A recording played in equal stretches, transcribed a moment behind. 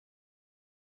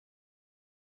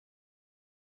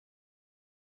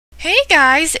Hey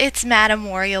guys, it's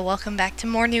MadameWario. Welcome back to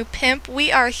more new Pimp.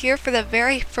 We are here for the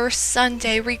very first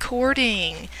Sunday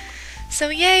recording. So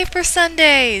yay for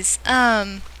Sundays!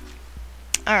 Alright,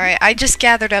 I just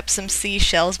gathered up some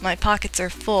seashells. My pockets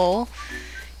are full.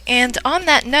 And on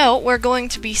that note, we're going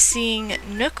to be seeing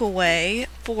Nookaway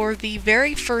for the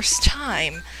very first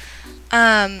time.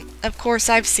 Of course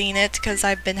I've seen it because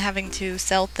I've been having to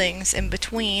sell things in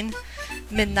between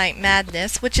Midnight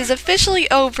Madness, which is officially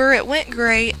over. It went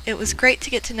great. It was great to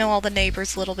get to know all the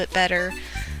neighbors a little bit better.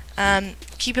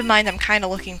 Keep in mind I'm kind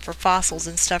of looking for fossils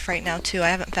and stuff right now too. I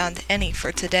haven't found any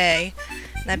for today.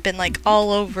 And I've been like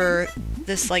all over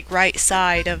this like right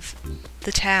side of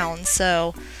the town,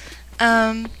 so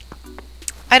I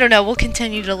don't know, we'll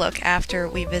continue to look after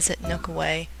we visit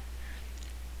Nookaway.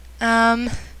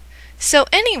 So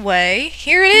anyway,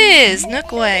 here it is,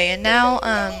 Nookaway, and now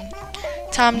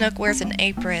Tom Nook wears an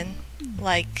apron,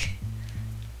 like,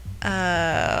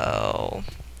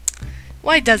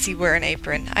 why does he wear an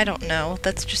apron? I don't know,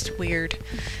 that's just weird.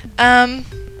 And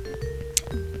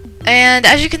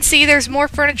as you can see, there's more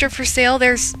furniture for sale.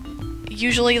 There's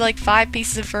usually like 5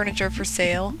 pieces of furniture for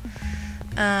sale.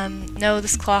 No,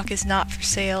 this clock is not for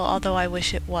sale, although I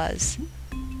wish it was.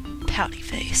 Pouty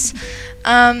face.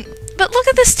 But look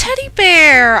at this teddy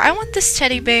bear! I want this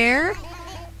teddy bear.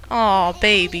 Aw,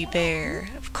 baby bear.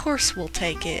 Of course we'll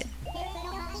take it.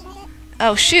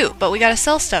 Oh shoot, but we gotta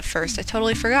sell stuff first. I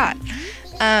totally forgot.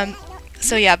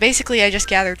 So yeah, basically I just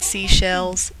gathered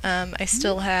seashells. I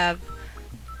still have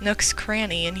Nook's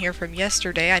Cranny in here from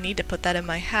yesterday. I need to put that in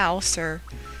my house or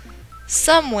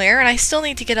somewhere, and I still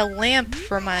need to get a lamp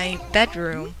for my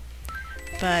bedroom.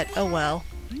 But, oh well.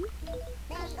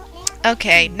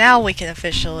 Okay, now we can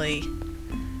officially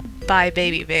buy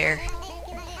Baby Bear.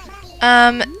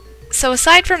 So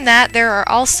aside from that, there are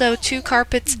also 2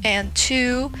 carpets and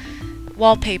 2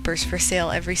 wallpapers for sale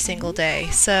every single day.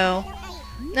 So,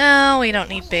 no, we don't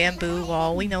need bamboo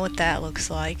wall. We know what that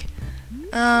looks like.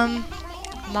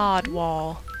 Mod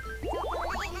wall.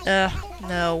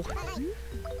 No.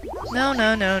 No,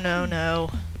 no, no, no,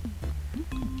 no.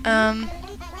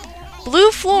 Blue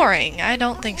flooring. I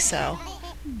don't think so.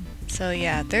 So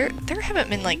yeah, there haven't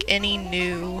been like any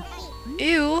new...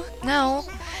 Ew, no.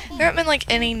 There haven't been like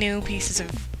any new pieces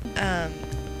of,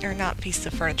 or not pieces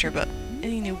of furniture, but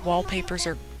any new wallpapers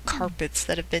or carpets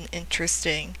that have been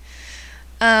interesting.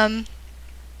 So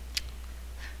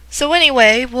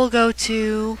anyway, we'll go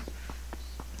to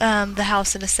the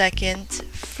house in a second.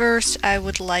 First, I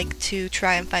would like to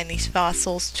try and find these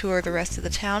fossils, tour the rest of the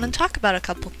town, and talk about a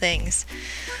couple things.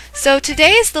 So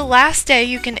today is the last day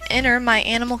you can enter my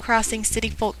Animal Crossing City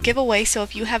Folk giveaway, so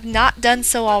if you have not done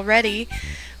so already,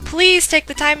 please take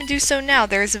the time and do so now.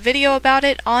 There is a video about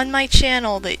it on my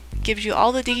channel that gives you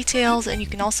all the details, and you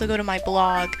can also go to my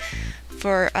blog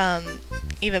for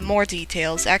even more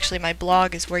details. Actually, my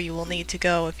blog is where you will need to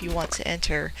go if you want to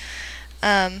enter.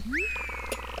 And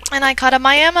I caught a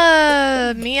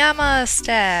Miyama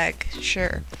stag.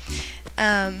 Sure.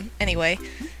 Anyway.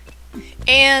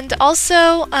 And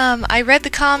also, I read the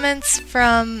comments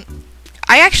from...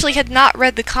 I actually had not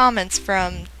read the comments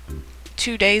from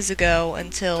 2 days ago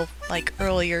until, like,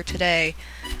 earlier today.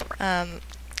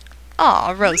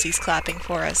 Aw, Rosie's clapping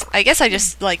for us. I guess I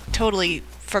just, like, totally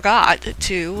forgot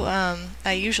to.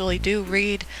 I usually do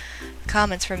read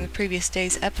comments from the previous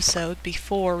day's episode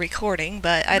before recording,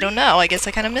 but I don't know. I guess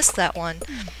I kind of missed that one.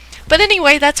 But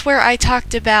anyway, that's where I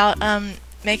talked about,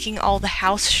 making all the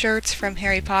house shirts from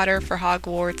Harry Potter for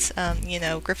Hogwarts, you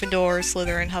know, Gryffindor,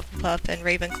 Slytherin, Hufflepuff, and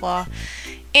Ravenclaw.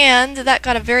 And that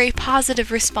got a very positive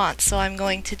response, so I'm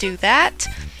going to do that.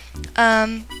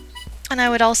 And I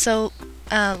would also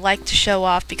like to show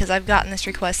off, because I've gotten this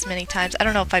request many times, I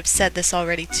don't know if I've said this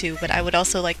already too, but I would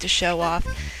also like to show off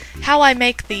how I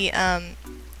make the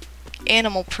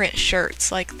animal print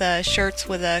shirts, like the shirts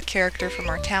with a character from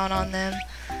our town on them.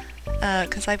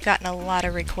 Because I've gotten a lot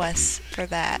of requests for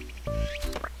that.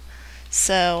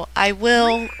 So I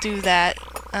will do that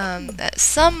at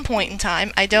some point in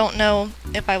time. I don't know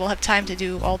if I will have time to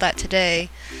do all that today.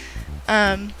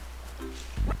 But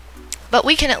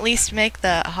we can at least make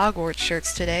the Hogwarts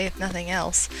shirts today, if nothing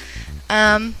else.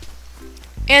 And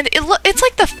it's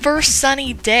like the first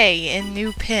sunny day in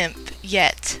New Pimp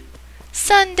yet.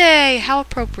 Sunday! How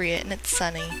appropriate, and it's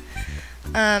sunny.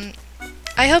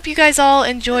 I hope you guys all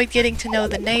enjoyed getting to know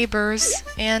the neighbors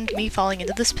and me falling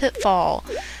into this pitfall.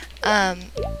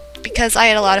 Because I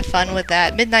had a lot of fun with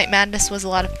that. Midnight Madness was a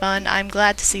lot of fun. I'm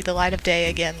glad to see the light of day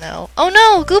again, though. Oh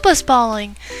no! Gooba's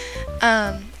balling!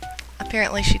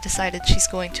 Apparently she decided she's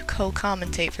going to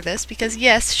co-commentate for this, because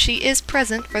yes, she is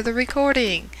present for the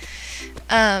recording.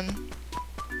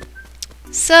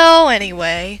 So,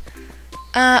 anyway.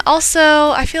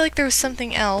 Also, I feel like there was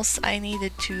something else I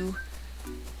needed to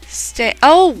stay.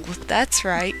 Oh, that's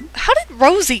right. How did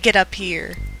Rosie get up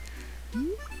here?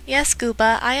 Yes,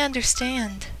 Gooba, I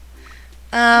understand.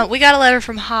 We got a letter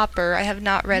from Hopper. I have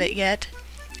not read it yet.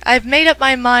 I've made up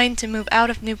my mind to move out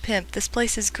of New Pimp. This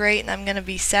place is great and I'm gonna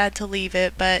be sad to leave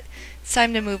it, but it's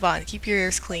time to move on. Keep your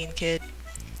ears clean, kid.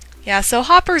 Yeah, so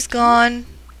Hopper's gone.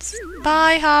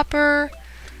 Bye, Hopper.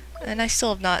 And I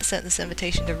still have not sent this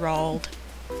invitation to Rald.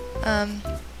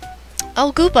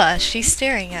 Oh, Gooba, she's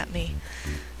staring at me.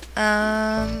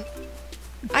 I'm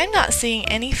not seeing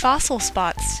any fossil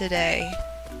spots today,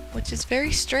 which is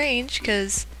very strange,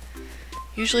 because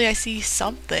usually I see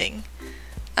something.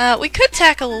 We could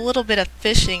tackle a little bit of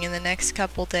fishing in the next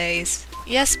couple days.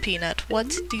 Yes, Peanut,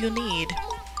 what do you need?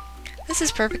 This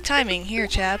is perfect timing. Here,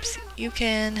 chaps. You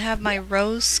can have my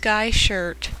rose sky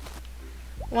shirt.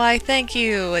 Why, thank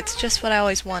you. It's just what I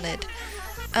always wanted.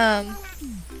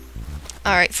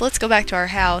 Alright, so let's go back to our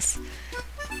house.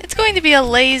 It's going to be a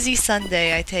lazy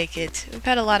Sunday, I take it. We've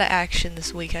had a lot of action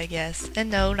this week, I guess. And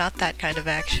no, not that kind of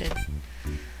action.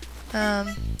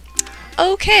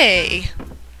 Okay.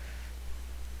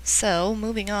 So,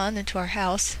 moving on into our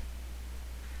house.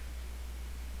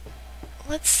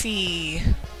 Let's see.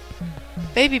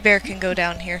 Baby Bear can go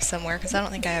down here somewhere, because I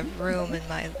don't think I have room in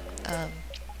my,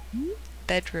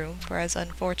 bedroom, for as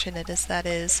unfortunate as that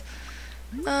is.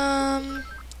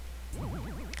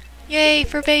 Yay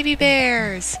for baby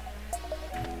bears!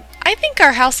 I think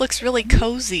our house looks really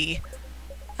cozy.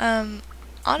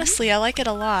 Honestly, I like it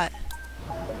a lot.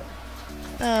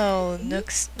 Oh,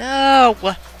 Nooks. No!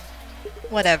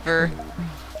 Whatever.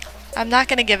 I'm not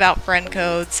gonna give out friend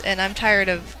codes, and I'm tired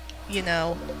of, you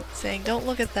know, saying, don't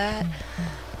look at that.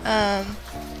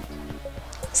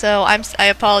 So I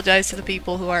apologize to the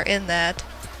people who are in that.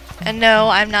 And no,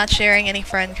 I'm not sharing any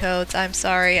friend codes. I'm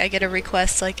sorry. I get a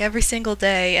request like every single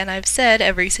day, and I've said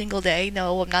every single day,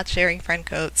 no, I'm not sharing friend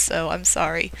codes, so I'm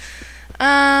sorry.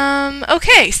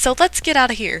 Okay, so let's get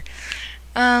out of here.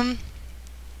 Let's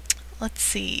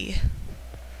see.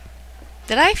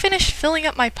 Did I finish filling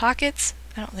up my pockets?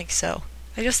 I don't think so.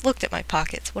 I just looked at my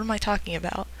pockets. What am I talking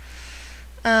about?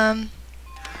 No,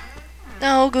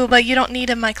 Gooba, you don't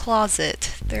need in my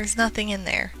closet. There's nothing in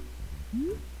there.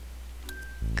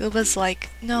 Gooba's like,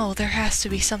 no, there has to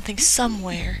be something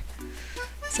somewhere.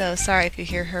 So, sorry if you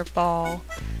hear her bawl.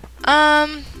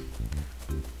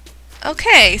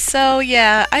 Okay, so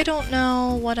yeah, I don't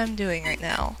know what I'm doing right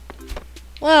now.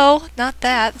 Whoa, not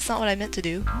that. That's not what I meant to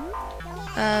do.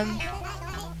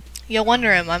 You'll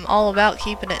wonder I'm all about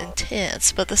keeping it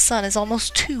intense, but the sun is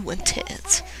almost too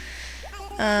intense.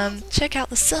 Check out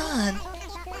the sun.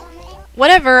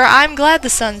 Whatever, I'm glad the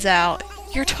sun's out.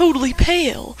 You're totally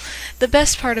pale. The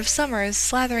best part of summer is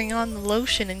slathering on the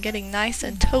lotion and getting nice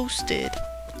and toasted.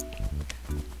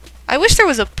 I wish there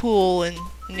was a pool in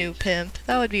New Pimp.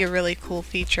 That would be a really cool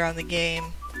feature on the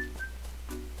game.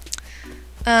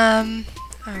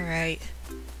 Alright.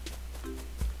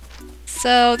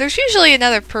 So, there's usually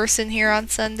another person here on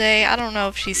Sunday. I don't know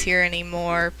if she's here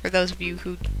anymore. For those of you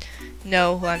who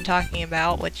know who I'm talking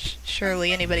about, which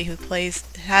surely anybody who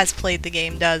has played the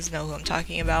game does know who I'm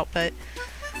talking about, but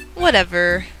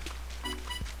whatever.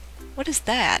 What is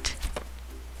that?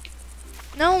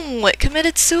 No, it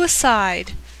committed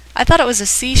suicide. I thought it was a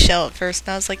seashell at first,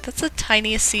 and I was like, that's the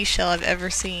tiniest seashell I've ever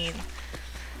seen.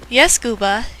 Yes,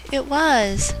 Gooba, it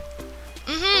was.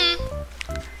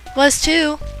 Was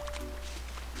too.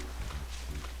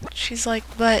 She's like,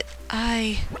 but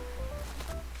I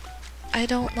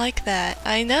don't like that.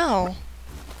 I know.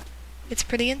 It's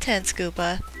pretty intense,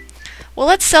 Gooba. Well,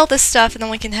 let's sell this stuff and then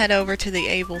we can head over to the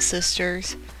Able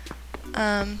Sisters.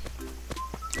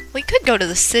 We could go to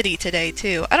the city today,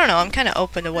 too. I don't know, I'm kind of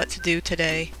open to what to do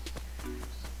today.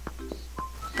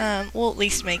 We'll at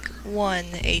least make one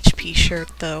HP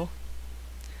shirt, though.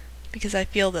 Because I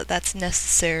feel that that's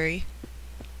necessary.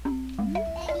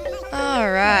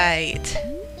 Alright.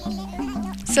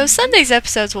 So Sunday's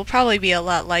episodes will probably be a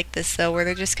lot like this, though, where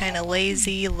they're just kind of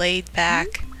lazy, laid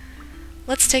back.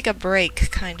 Let's take a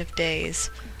break kind of days.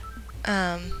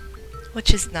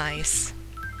 Which is nice.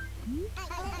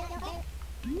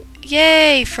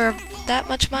 Yay, for that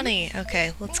much money.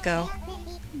 Okay, let's go.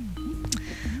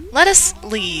 Let us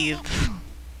leave.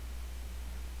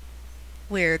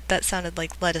 Weird, that sounded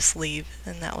like let us leave,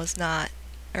 and that was not,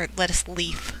 or let us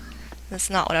leave. That's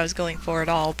not what I was going for at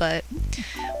all, but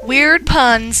weird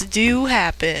puns do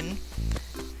happen.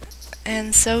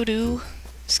 And so do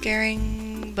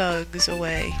scaring bugs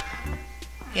away.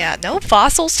 Yeah, no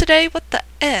fossils today? What the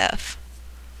F?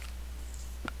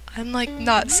 I'm like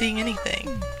not seeing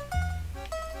anything.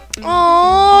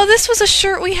 Oh, this was a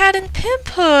shirt we had in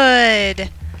Pimphood.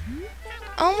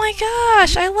 Oh my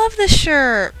gosh, I love this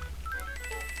shirt.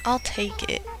 I'll take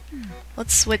it.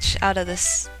 Let's switch out of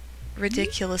this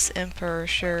ridiculous emperor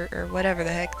shirt, or whatever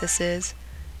the heck this is.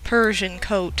 Persian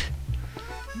coat.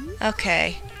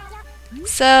 Okay.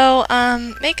 So,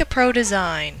 make a pro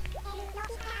design.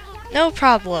 No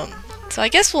problem. So I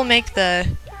guess we'll make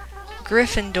the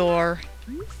Gryffindor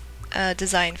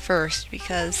design first,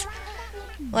 because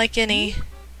like any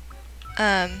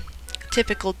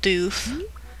typical doof,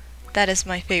 that is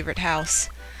my favorite house.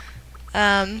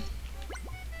 And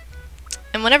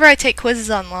whenever I take quizzes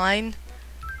online,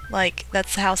 like,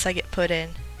 that's the house I get put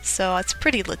in. So it's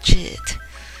pretty legit.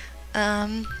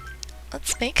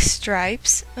 Let's make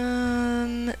stripes.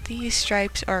 These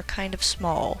stripes are kind of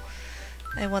small.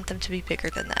 I want them to be bigger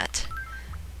than that.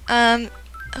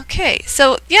 Okay,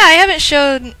 so yeah, I haven't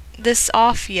shown this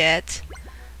off yet.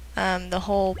 The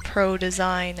whole pro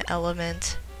design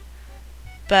element.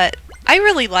 But I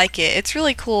really like it. It's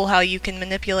really cool how you can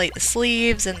manipulate the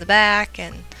sleeves and the back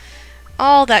and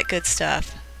all that good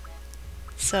stuff.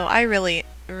 So I really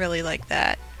like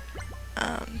that.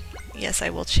 Yes, I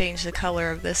will change the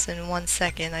color of this in 1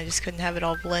 second. I just couldn't have it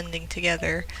all blending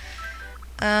together.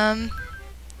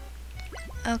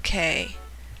 Okay.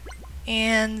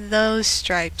 And those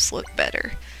stripes look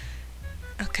better.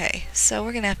 Okay, so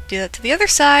we're gonna have to do that to the other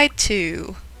side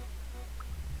too.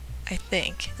 I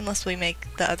think, unless we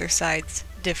make the other sides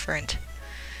different.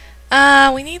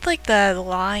 We need like the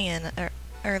lion,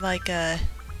 or like a...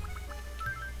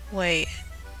 Wait,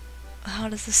 how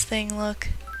does this thing look?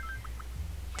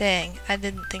 Dang, I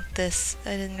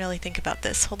didn't really think about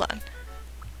this. Hold on.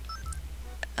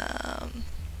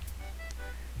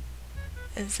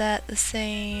 Is that the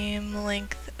same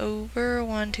length over?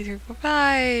 1, 2, 3, 4,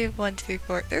 5. 1, 2, 3,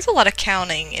 4. There's a lot of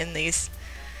counting in these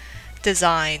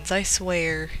designs, I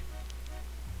swear.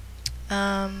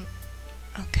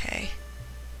 Okay.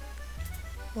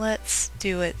 Let's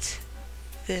do it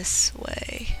this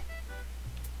way.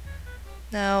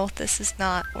 No, this is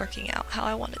not working out how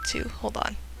I want it to. Hold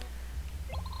on.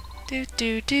 Do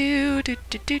do do do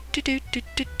do do do do do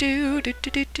do do do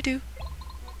do do do.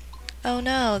 Oh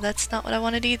no, that's not what I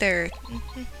wanted either.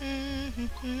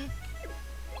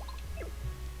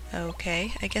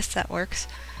 Okay, I guess that works.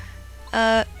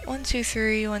 1, 2,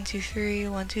 3, 1, 2, 3,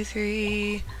 1, 2,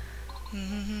 3.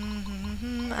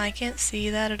 I can't see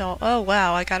that at all. Oh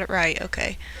wow, I got it right.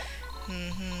 Okay.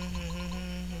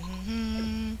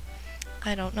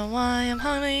 I don't know why I'm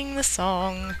humming the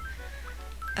song.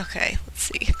 Okay, let's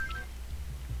see.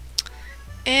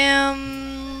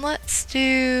 Let's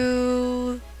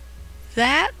do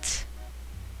that.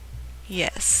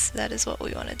 Yes, that is what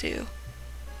we want to do.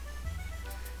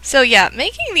 So yeah,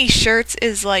 making these shirts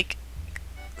is like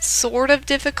sort of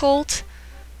difficult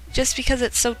just because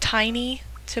it's so tiny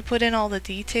to put in all the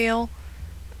detail.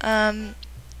 But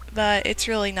it's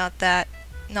really not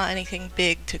anything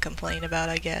big to complain about,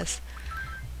 I guess.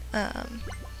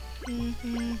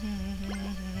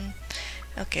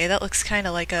 Okay, that looks kind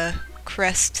of like a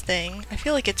crest thing. I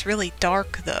feel like it's really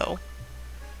dark though.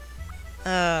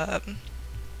 I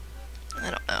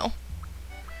don't know.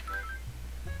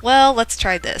 Well, let's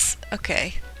try this.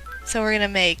 Okay, so we're gonna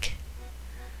make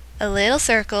a little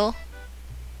circle.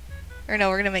 Or no,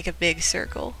 we're gonna make a big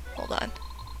circle. Hold on.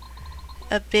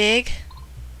 A big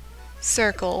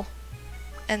circle.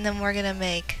 And then we're gonna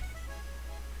make...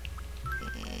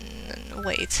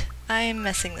 wait, I'm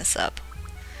messing this up.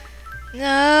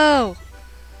 No!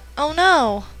 Oh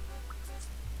no!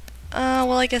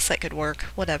 Well, I guess that could work.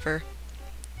 Whatever.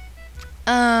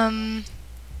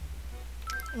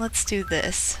 Let's do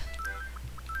this.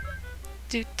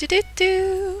 Do do do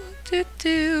do do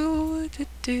do do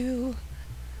do.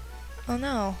 Oh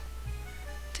no.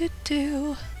 Do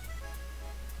do.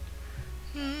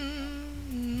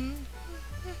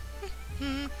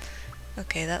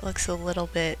 Okay, that looks a little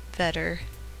bit better.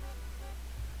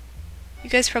 You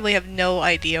guys probably have no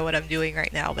idea what I'm doing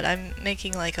right now, but I'm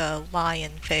making like a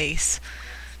lion face.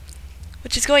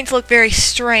 Which is going to look very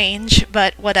strange,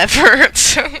 but whatever.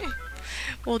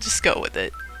 We'll just go with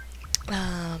it.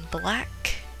 Black.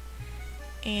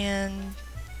 And...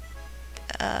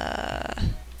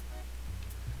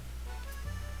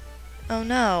 oh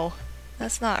no.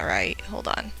 That's not right. Hold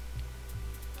on.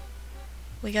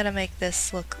 We gotta make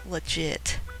this look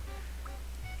legit.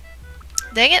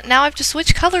 Dang it, now I have to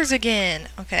switch colors again!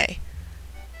 Okay.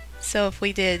 So if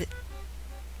we did...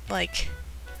 like...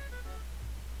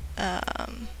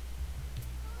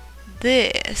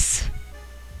 this...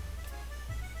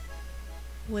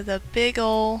 with a big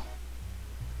ol'...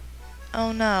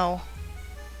 oh no.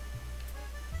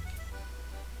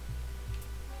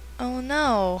 Oh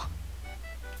no.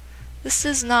 This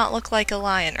does not look like a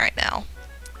lion right now.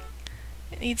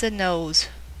 It needs a nose.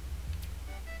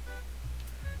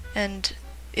 And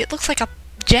it looks like a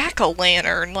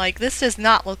jack-o'-lantern. Like, this does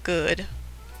not look good.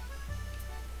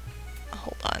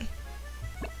 Hold on.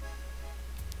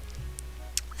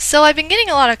 So I've been getting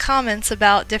a lot of comments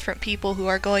about different people who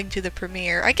are going to the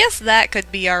premiere. I guess that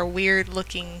could be our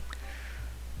weird-looking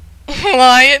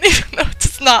lion, even though it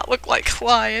does not look like a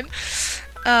lion.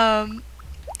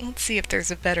 Let's see if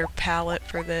there's a better palette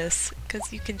for this,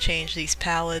 because you can change these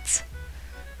palettes.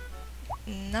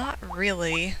 Not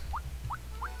really.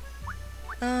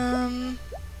 I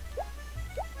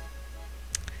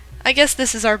guess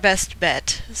this is our best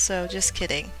bet, so just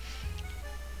kidding.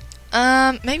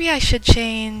 Maybe I should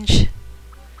change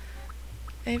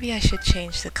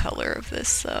the color of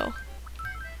this, though.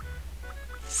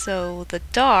 So the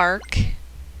dark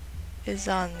is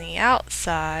on the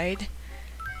outside,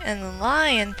 and the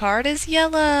lion part is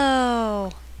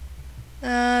yellow.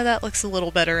 That looks a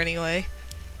little better anyway.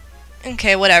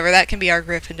 Okay, whatever, that can be our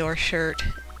Gryffindor shirt.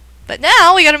 But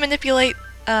now we gotta manipulate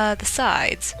the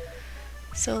sides.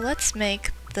 So let's make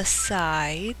the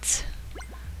sides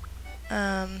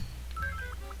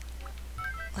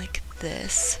like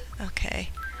this. Okay.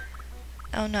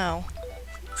 Oh no.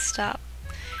 Stop.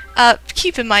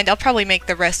 Keep in mind, I'll probably make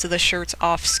the rest of the shirts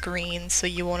off screen, so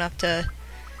you won't have to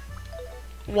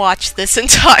watch this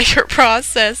entire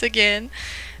process again.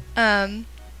 But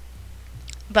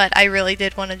I really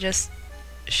did want to just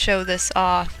show this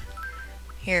off.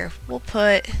 Here, we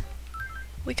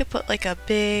could put like a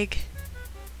big,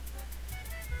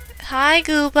 hi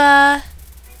Gooba!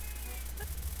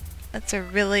 That's a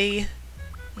really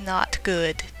not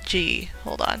good G.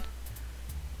 Hold on.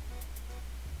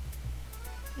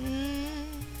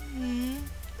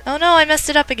 Oh no, I messed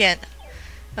it up again.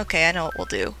 Okay, I know what we'll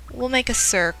do. We'll make a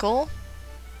circle.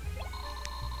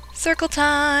 Circle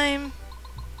time!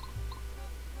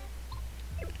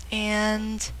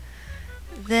 And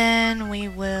then we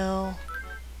will...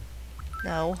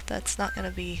 No, that's not going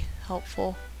to be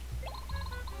helpful.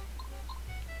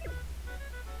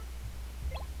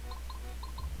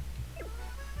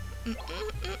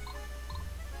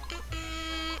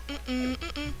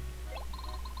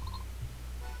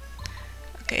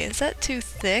 Okay, is that too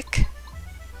thick?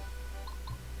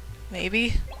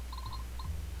 Maybe?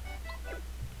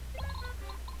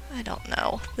 I don't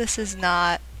know. This is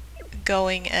not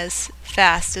going as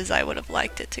fast as I would have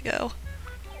liked it to go.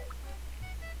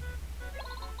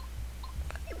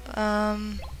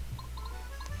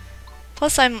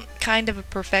 Plus I'm kind of a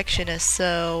perfectionist,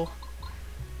 so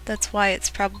that's why it's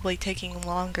probably taking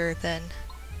longer than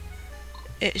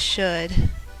it should.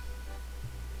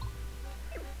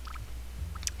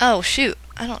 Oh shoot,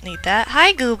 I don't need that.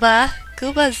 Hi Gooba!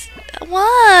 Gooba's...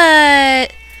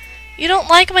 What? You don't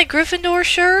like my Gryffindor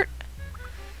shirt?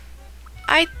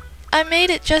 I made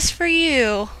it just for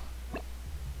you.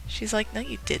 She's like, no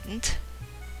you didn't.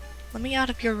 Let me out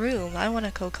of your room. I want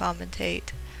to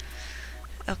co-commentate.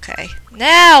 Okay,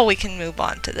 now we can move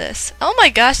on to this. Oh my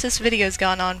gosh, this video's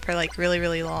gone on for like really,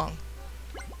 really long.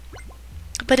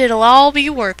 But it'll all be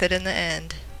worth it in the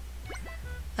end.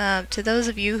 To those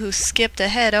of you who skipped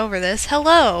ahead over this,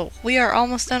 hello! We are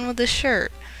almost done with this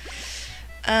shirt.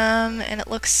 And it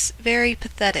looks very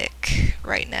pathetic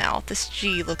right now. This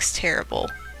G looks terrible.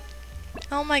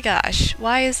 Oh my gosh,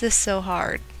 why is this so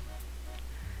hard?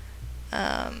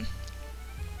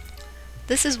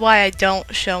 This is why I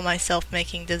don't show myself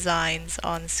making designs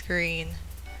on screen.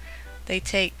 They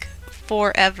take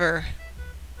forever.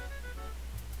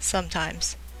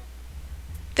 Sometimes.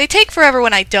 They take forever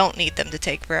when I don't need them to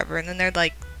take forever, and then they're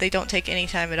like, they don't take any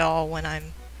time at all when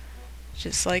I'm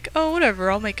just like, oh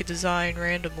whatever, I'll make a design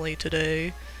randomly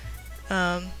today.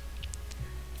 And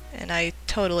I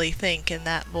totally think in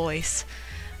that voice.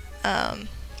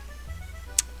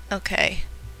 Okay.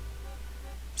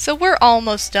 So we're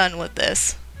almost done with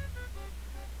this.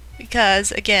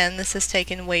 Because, again, this has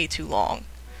taken way too long.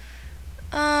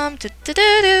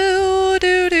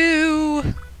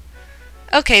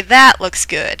 Okay, that looks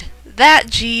good. That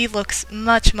G looks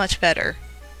much, much better.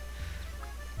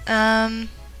 I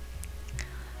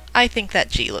think that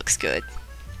G looks good.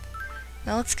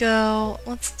 Now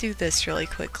let's do this really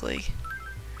quickly.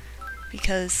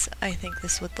 Because I think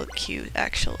this would look cute,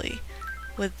 actually.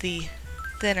 With the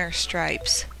thinner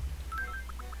stripes.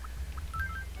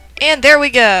 And there we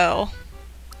go!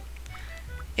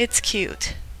 It's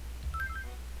cute.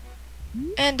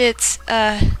 And it's,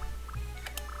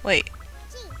 wait.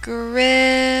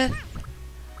 Oh,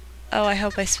 I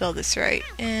hope I spelled this right.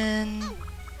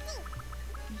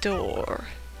 Door.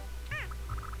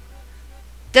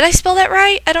 Did I spell that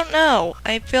right? I don't know.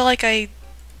 I feel like I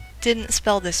didn't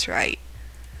spell this right.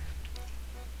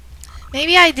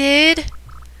 Maybe I did.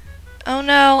 Oh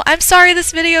no. I'm sorry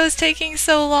this video is taking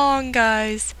so long,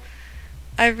 guys.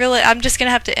 I'm just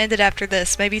gonna have to end it after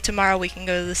this. Maybe tomorrow we can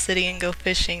go to the city and go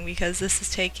fishing because this is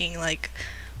taking like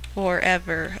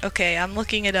forever. Okay, I'm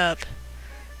looking it up.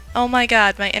 Oh my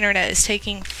god, my internet is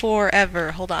taking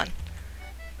forever. Hold on.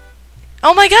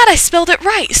 Oh my god, I spelled it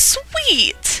right!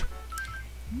 Sweet!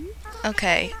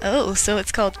 Okay. Oh, so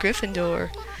it's called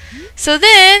Gryffindor. So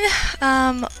then,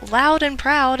 loud and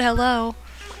proud, hello.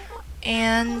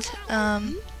 And,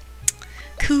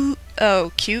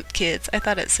 cute kids. I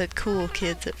thought it said cool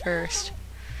kids at first.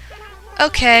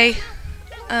 Okay.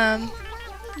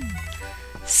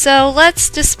 So let's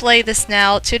display this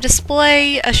now. To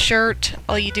display a shirt,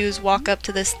 all you do is walk up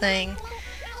to this thing.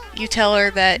 You tell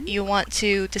her that you want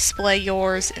to display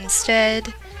yours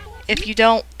instead. If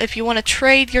you want to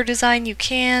trade your design, you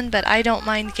can, but I don't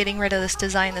mind getting rid of this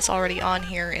design that's already on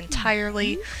here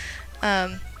entirely.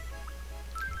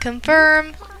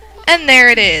 Confirm, and there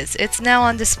it is. It's now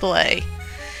on display.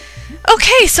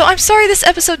 Okay, so I'm sorry this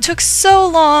episode took so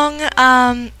long,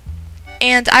 and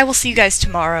I will see you guys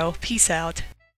tomorrow. Peace out.